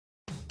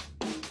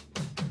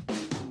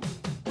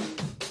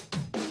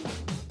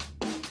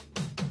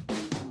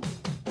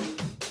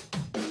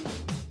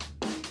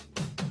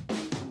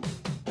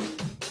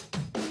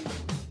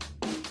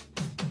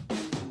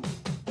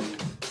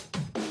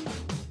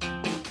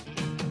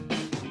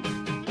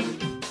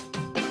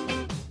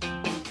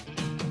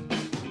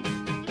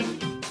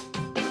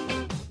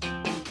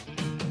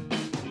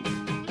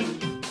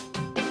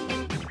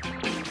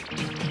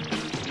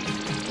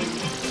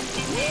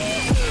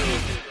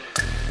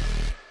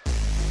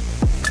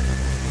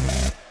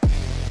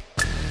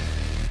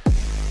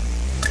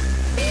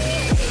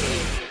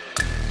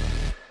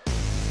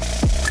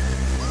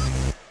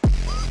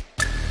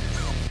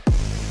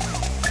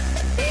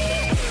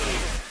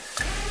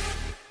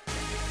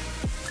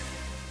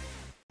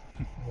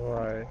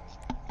Right.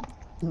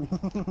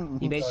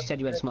 You basically said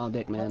you had a small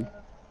dick, man.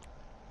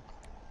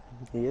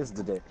 He is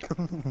the dick.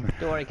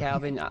 Don't worry,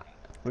 Calvin.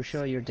 We're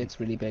sure your dick's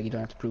really big. You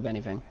don't have to prove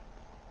anything.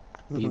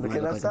 You Look might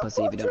at look like that a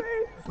pussy if you don't.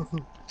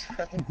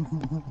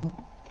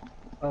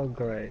 Oh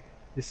great.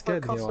 You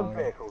scared Put me custom while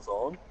vehicles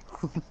on.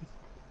 Do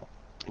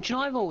you know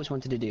what I've always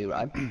wanted to do,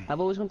 right? I've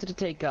always wanted to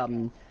take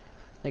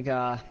like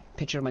a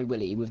picture of my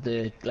willy with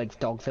the like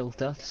dog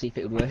filter to see if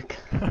it would work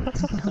on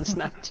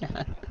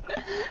Snapchat.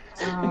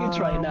 I'm gonna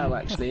try it now,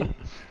 actually.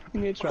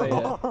 I'm gonna try it.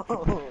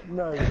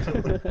 No.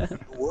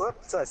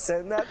 Whoops! I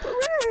sent that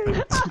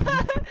parade.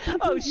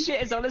 Oh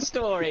shit! It's on a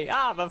story.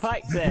 Ah, for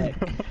fuck's sake!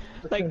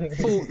 Like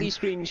 40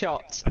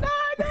 screenshots. No,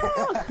 no.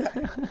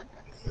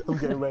 I'm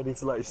getting ready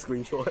to like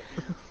screenshot it.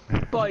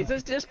 Boys,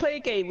 let's just play a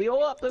game. We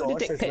all upload a Gosh,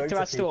 dick there's pic loads to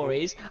our of people.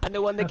 stories, and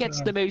the one that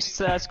gets the most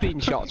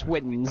screenshots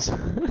wins.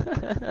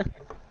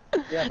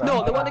 Yeah,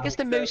 No, the one that gets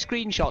the most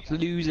screenshots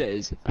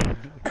loses.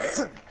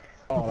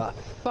 Oh, that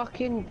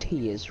fucking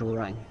tea is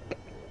rank.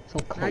 It's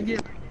all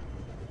cold.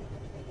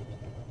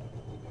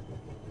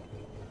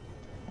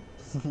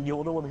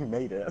 You're the one who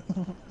made it.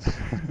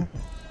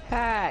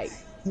 Hey!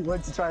 You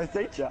went to try and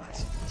say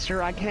chat.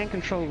 Sir, I can't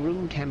control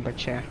room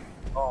temperature.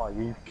 Oh,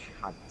 you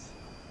can't.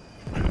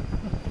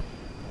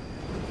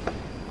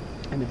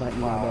 I'm inviting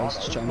my boys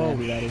to join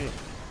me, everybody.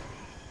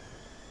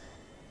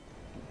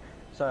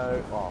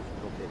 So, oh,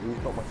 okay, who's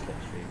got my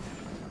slipstream?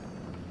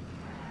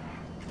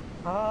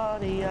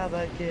 Honey, I'm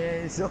a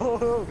kiss.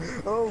 Oh,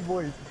 oh,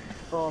 boys.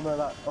 Oh no,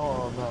 that's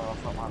not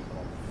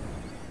happening.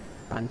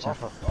 Banter.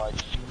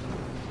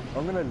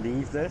 I'm gonna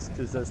leave this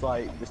because there's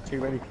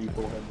too many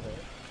people in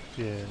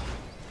here. Yeah.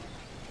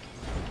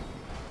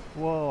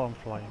 Whoa, I'm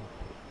flying.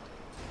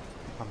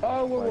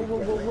 Oh,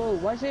 whoa.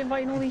 Why is it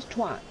inviting all these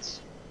twats?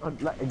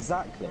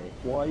 Exactly.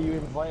 Why you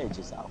invited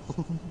yourself?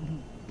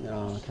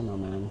 Oh, come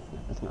on, man.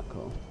 That's not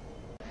cool.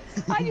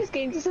 I just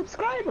gained a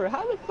subscriber.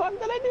 How the fuck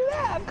did I do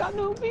that? I've got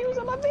no views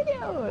on my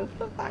videos. What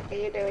the fuck are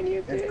you doing,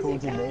 YouTube? It's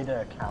called you made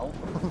an account.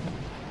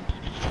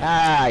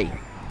 Hey!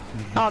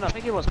 Oh no, I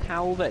think it was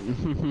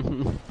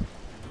Calvin.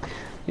 I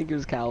think it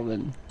was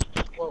Calvin.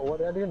 What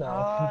do I do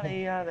now?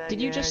 Did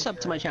you just sub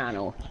to my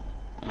channel?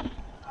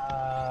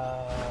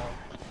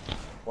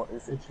 What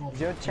is it?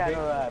 Is your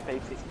channel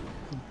basic?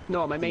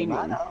 No, my main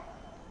one. No.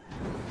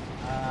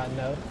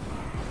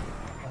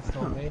 That's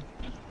not me.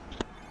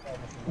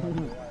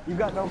 You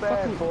got no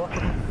bad for.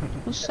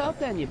 What's up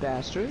then, you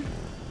bastard?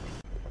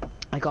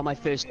 I got my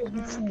first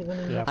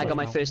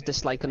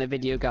dislike on a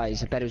video,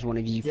 guys. I bet it was one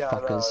of you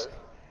fuckers.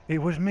 It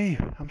was me.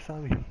 I'm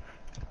sorry.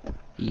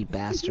 You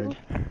bastard.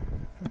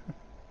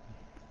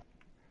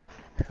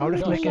 I was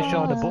just making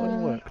sure the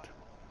button worked.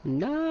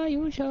 No,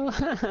 you sure?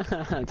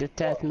 Just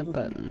testing the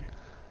button.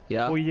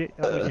 Yeah. Well, yeah,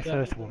 that was the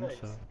first one,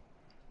 so.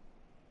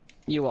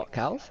 You what,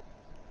 Calv?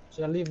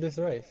 Should I leave this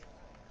race?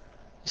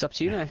 It's up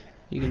to you now.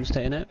 You can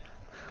stay in it.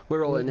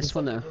 We're all in this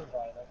one now.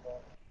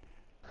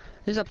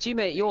 It's up to you,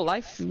 mate. Your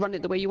life. Run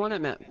it the way you want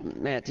it,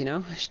 mate. You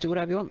know, just do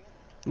whatever you want.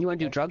 You want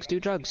to do drugs? Do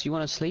drugs. You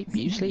want to sleep?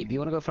 You sleep. You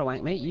want to go for a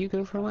wank, mate? You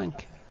go for a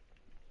wank.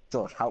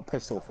 Josh, how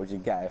pissed off would you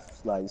get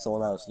if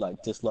someone else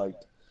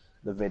disliked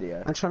the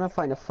video? I'm trying to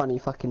find a funny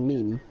fucking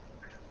meme.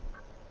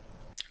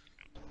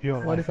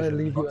 What if I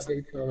leave you a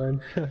hate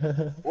comment?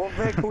 What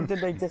vehicle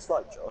did they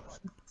dislike, Josh?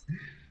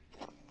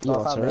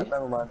 Oh, sorry.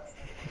 Never mind.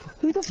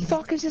 Who the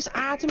fuck is this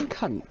Adam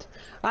cunt?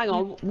 Hang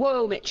on.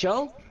 Whoa,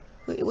 Mitchell.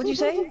 What'd you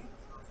say?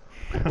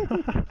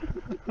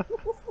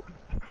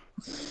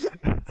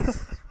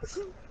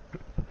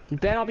 You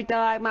better not be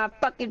dying my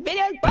fucking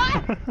videos,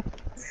 boy!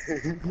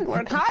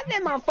 Work hard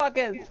then,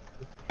 motherfuckers!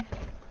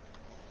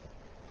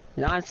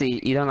 And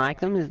honestly, you don't like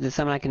them? Is there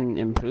something I can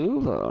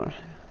improve, or...?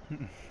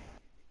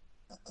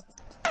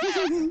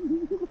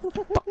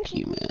 Fuck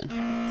you,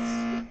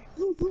 man.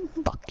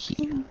 Fuck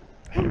you.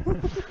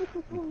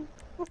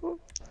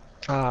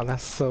 Ah,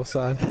 that's so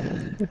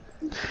sad.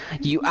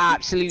 You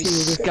absolute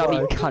scummy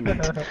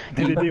cunt.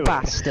 You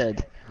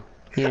bastard.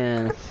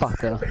 Yeah,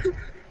 fucker.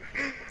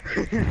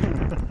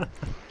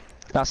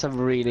 That's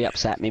really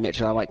upset me,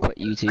 Mitchell. I might quit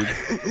YouTube.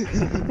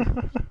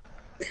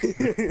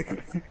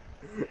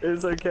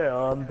 It's okay,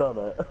 I've done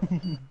it.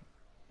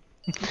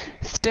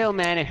 Still,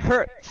 man, it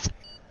hurts.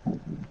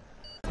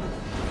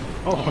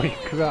 Oh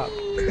crap.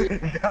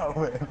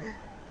 Calvin.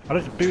 I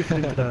just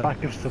boosted into the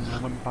back of someone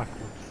and went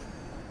backwards.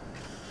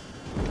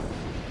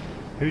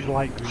 Who's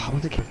light green?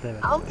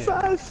 I'm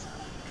first!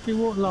 You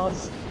won't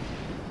last.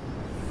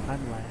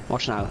 I'm last.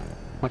 Watch now.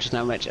 Watch us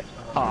now, Mitchell.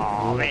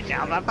 Oh,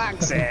 Mitchell, for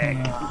fuck's sake.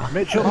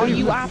 Mitchell, Oh,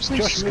 you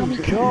absolute scummy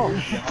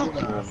cunt.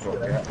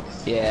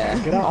 Yeah.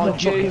 Get out Oh, of the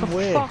Joe, fucking for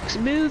way. fuck's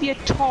move, you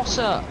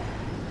tosser.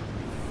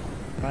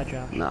 Bad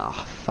job. Nah,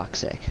 fuck's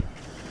sake.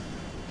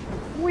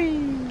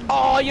 Whee.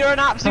 Oh, you're an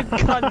absolute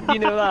cunt, you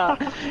know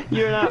that?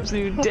 You're an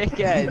absolute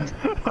dickhead.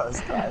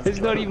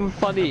 It's not even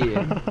funny.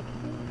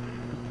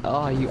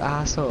 Oh, you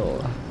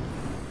asshole.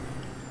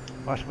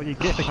 That's what you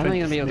get. I'm not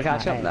gonna be able to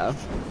catch up now.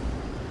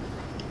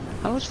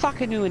 I was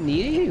fucking nowhere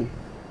near you.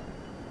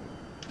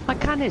 I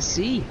can't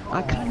see.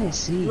 I can't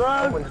see.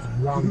 Round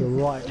the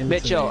right into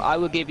Mitchell, me. I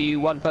will give you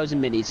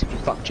 1,000 minis if you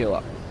fuck Joe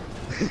up.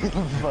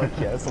 Fuck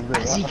yes, I'm doing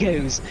As he that.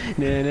 goes.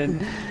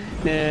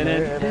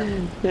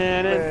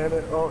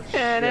 Oh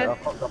shit, I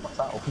fucked up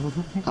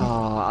myself.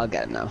 Oh, I'll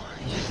get him now.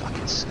 You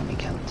fucking scummy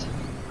cunt.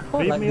 I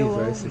Leave like me these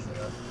alone. races, you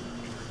know.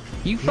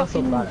 You Not so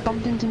fucking bad.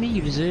 bumped into me,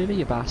 you deserve it,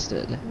 you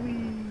bastard.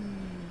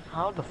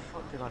 How the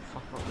fuck did I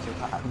fuck up so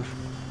bad?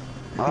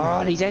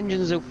 Oh, these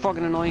engines are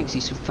fucking annoying because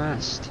he's so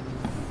fast.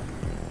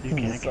 You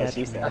can't So catch she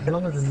me. said. As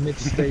long as Mitch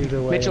stays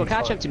away. Mitchell, I'm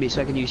catch fine. up to me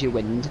so I can use your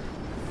wind.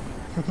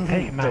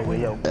 Take my Dirty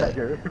little wheel.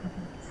 beggar.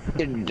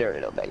 You dirty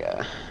little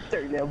beggar.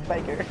 Dirty little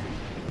beggar.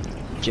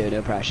 Joe,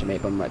 no pressure,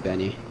 mate, but I'm right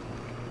behind you.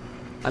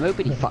 I'm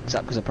hoping he fucks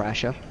up because of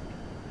pressure.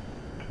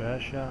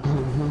 Pressure.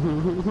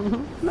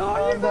 No,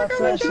 you Under fucking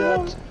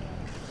pressure.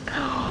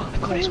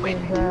 I've got his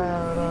wind.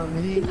 Down on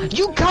me.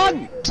 You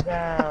cunt!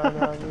 Down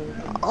on me.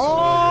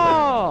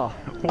 Oh!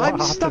 What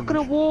I'm stuck on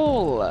a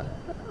wall!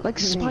 Like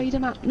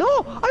Spider-Man. No!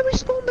 I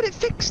respawned but it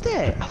fixed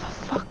it! Oh,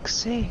 for fuck's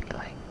sake,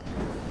 like.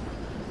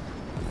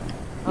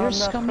 You're a Under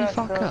scummy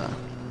pressure. fucker.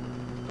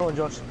 Go on,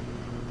 Josh.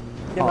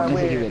 Get Oh, my good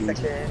for you, wheel, wind.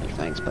 second.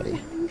 Thanks, buddy.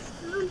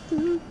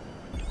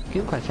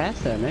 You're quite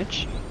fast there,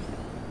 Mitch.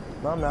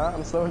 No, I'm not.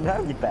 I'm slowing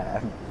down, you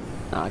bad.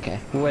 Oh, okay.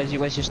 Well, where's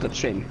your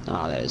slipstream?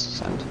 Ah, there's the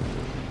sound.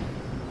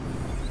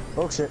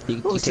 Oh shit.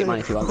 You oh, take shit. mine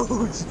if you want.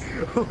 Oh,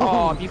 shit.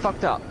 Oh, you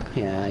fucked up.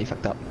 Yeah, you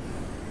fucked up.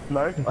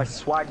 No, I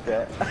swagged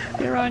it.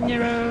 You're on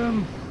your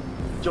own.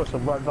 Josh,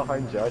 I'm right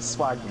behind you. I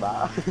swagged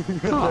that.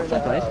 Oh,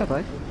 fair play, fair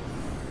play.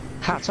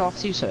 Hats off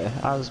to you, sir.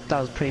 That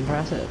was pretty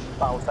impressive.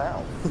 Bows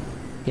down.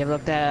 You ever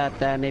looked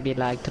at maybe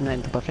like turning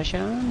into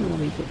profession?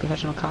 Maybe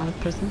professional car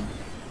person?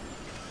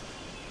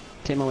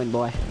 Take my win,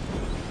 boy.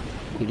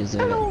 You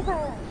deserve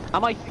it. I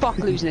might fuck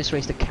losing this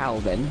race to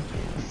Calvin.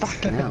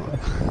 Fucking hell.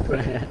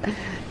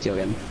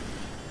 Joking.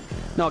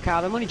 No,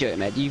 Calvin, I'm only joking,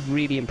 mate. You've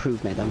really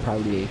improved, mate. I'm proud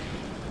of you.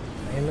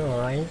 I know,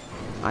 right?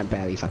 I'm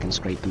barely fucking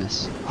scraping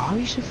this. Oh,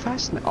 you're so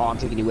fast, mate. Oh, I'm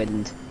taking you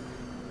wind.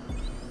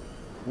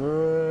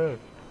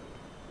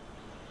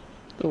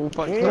 Oh,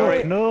 fuck.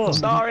 Sorry. No.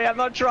 Sorry, I'm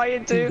not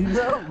trying to.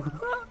 No.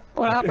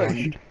 What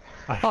happened?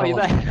 I Oh, you're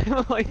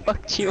fell. there. I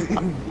fucked you up.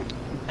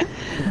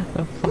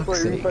 Oh, fuck's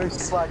Wait, we sake. both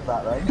swagged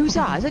that then. Who's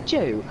that? Is it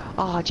Joe?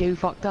 Oh, Joe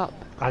fucked up.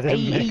 I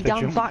didn't make He the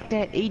done jump. fucked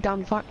it. He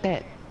done fucked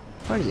it.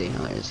 Where is he? Oh,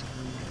 there he is.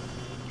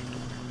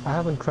 I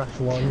haven't crashed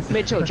once.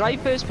 Mitchell,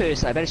 drive first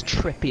person. I bet it's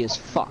trippy as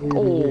fuck.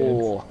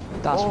 Oh,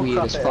 that's Oh, weird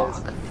crap as it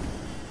fuck.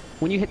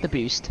 When you hit the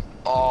boost.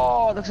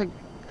 Oh, it looks like.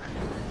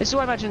 This is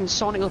what I imagine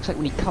Sonic looks like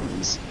when he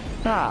comes.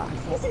 Ah.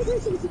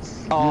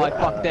 Oh, I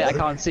fucked it. I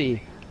can't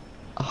see.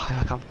 Oh,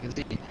 I can't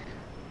see.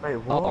 Wait, Oh,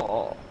 what?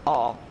 oh,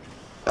 oh.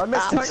 I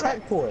missed Ah, a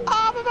checkpoint.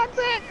 Oh, but that's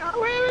it. Oh,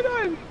 where are we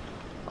going?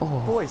 Oh.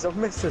 Boys, I've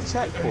missed a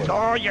checkpoint.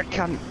 Oh, you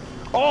cunt.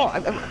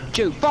 Oh,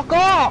 Joe, fuck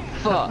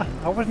off!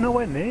 I was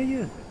nowhere near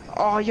you.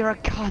 Oh, you're a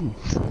cunt.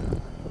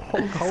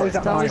 How is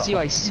that That my was you,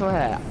 fault? I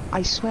swear.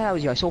 I swear that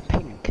was you. I saw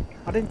pink.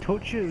 I didn't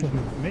touch you.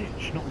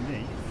 Mitch, not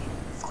me.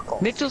 Fuck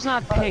off. Mitchell's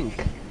not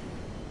pink.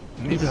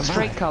 Neither am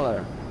Straight I.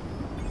 colour.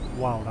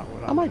 Wow, that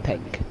was. Am I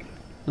pink?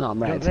 No, I'm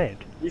You're red. red.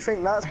 You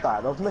think that's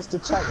bad? I've missed a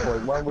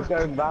checkpoint when we're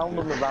going round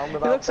and around It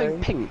about looks like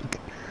thing. pink.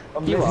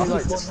 I'm You missing are.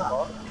 like the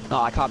spot.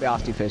 Oh, I can't be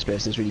asked to first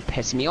person. It's really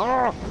pissing me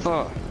off.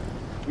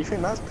 You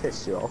think that's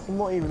pissed you off? I'm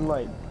not even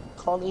like,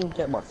 can't even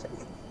get my face.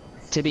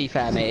 To be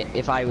fair, mate,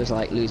 if I was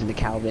like losing to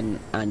Calvin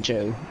and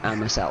Joe and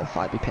myself,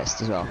 I'd be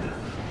pissed as well.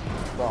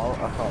 Well,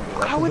 I can't do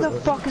that. How the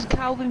fuck has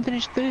Calvin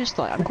finished first?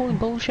 Like, I'm calling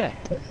bullshit.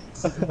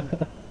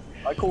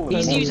 I call it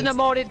He's using a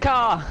modded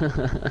car.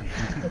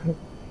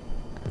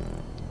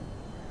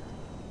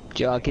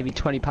 Joe, I'll give you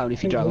 £20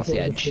 if you drive off the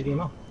edge.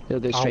 It'll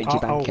go straight to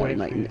your I'll bank account wait in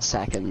like for you.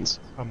 seconds.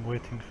 I'm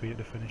waiting for you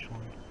to finish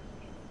one.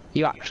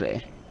 You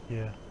actually?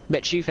 Yeah.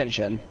 Mitch, you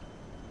finishing?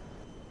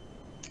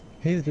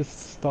 He's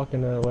just stuck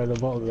in where the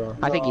bottles are.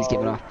 I think he's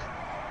given No. up.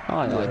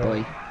 Oh no, Yeah.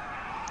 boy.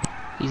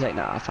 He's like,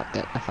 nah, I fucked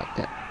it. I fucked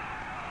it.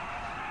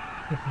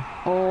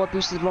 Oh, I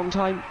boosted a long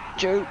time.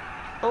 Joe.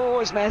 Oh,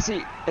 it's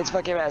messy. It's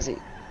fucking messy.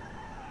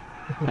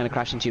 I'm gonna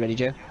crash into you, ready,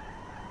 Joe?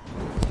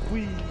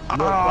 Whee!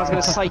 Oh, I was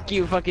gonna psych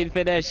you fucking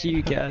finish,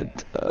 you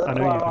can't. I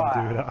know you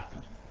can do that.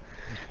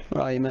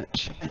 Right,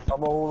 Mitch.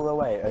 I'm all the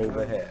way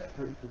over here.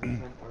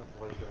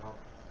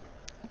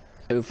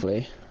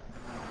 Hopefully.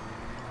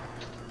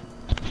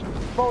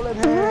 Bowling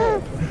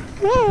here!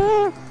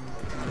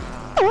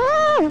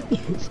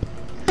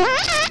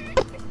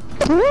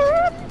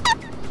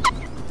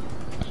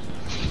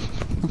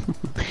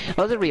 That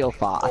was a real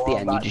fart. At the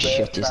end, you just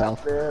shit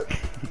yourself. That's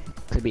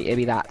it. It'd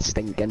be that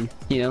stinking.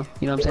 You know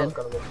what I'm saying?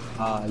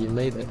 Ah, you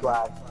made it.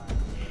 Swag.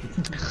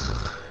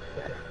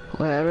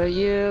 Where are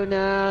you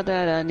now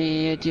that I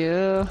need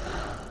you?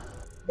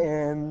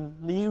 In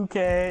the UK,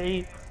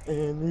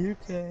 in the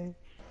UK.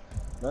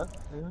 No,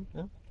 no,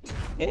 no.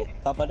 Eh,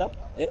 top it up,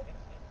 eh.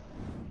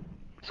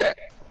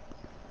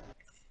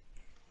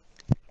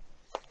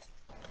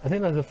 I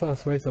think that's the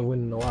first race I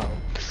win in a while.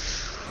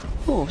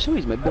 Oh, for some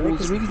reason my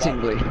balls are really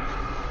tingly.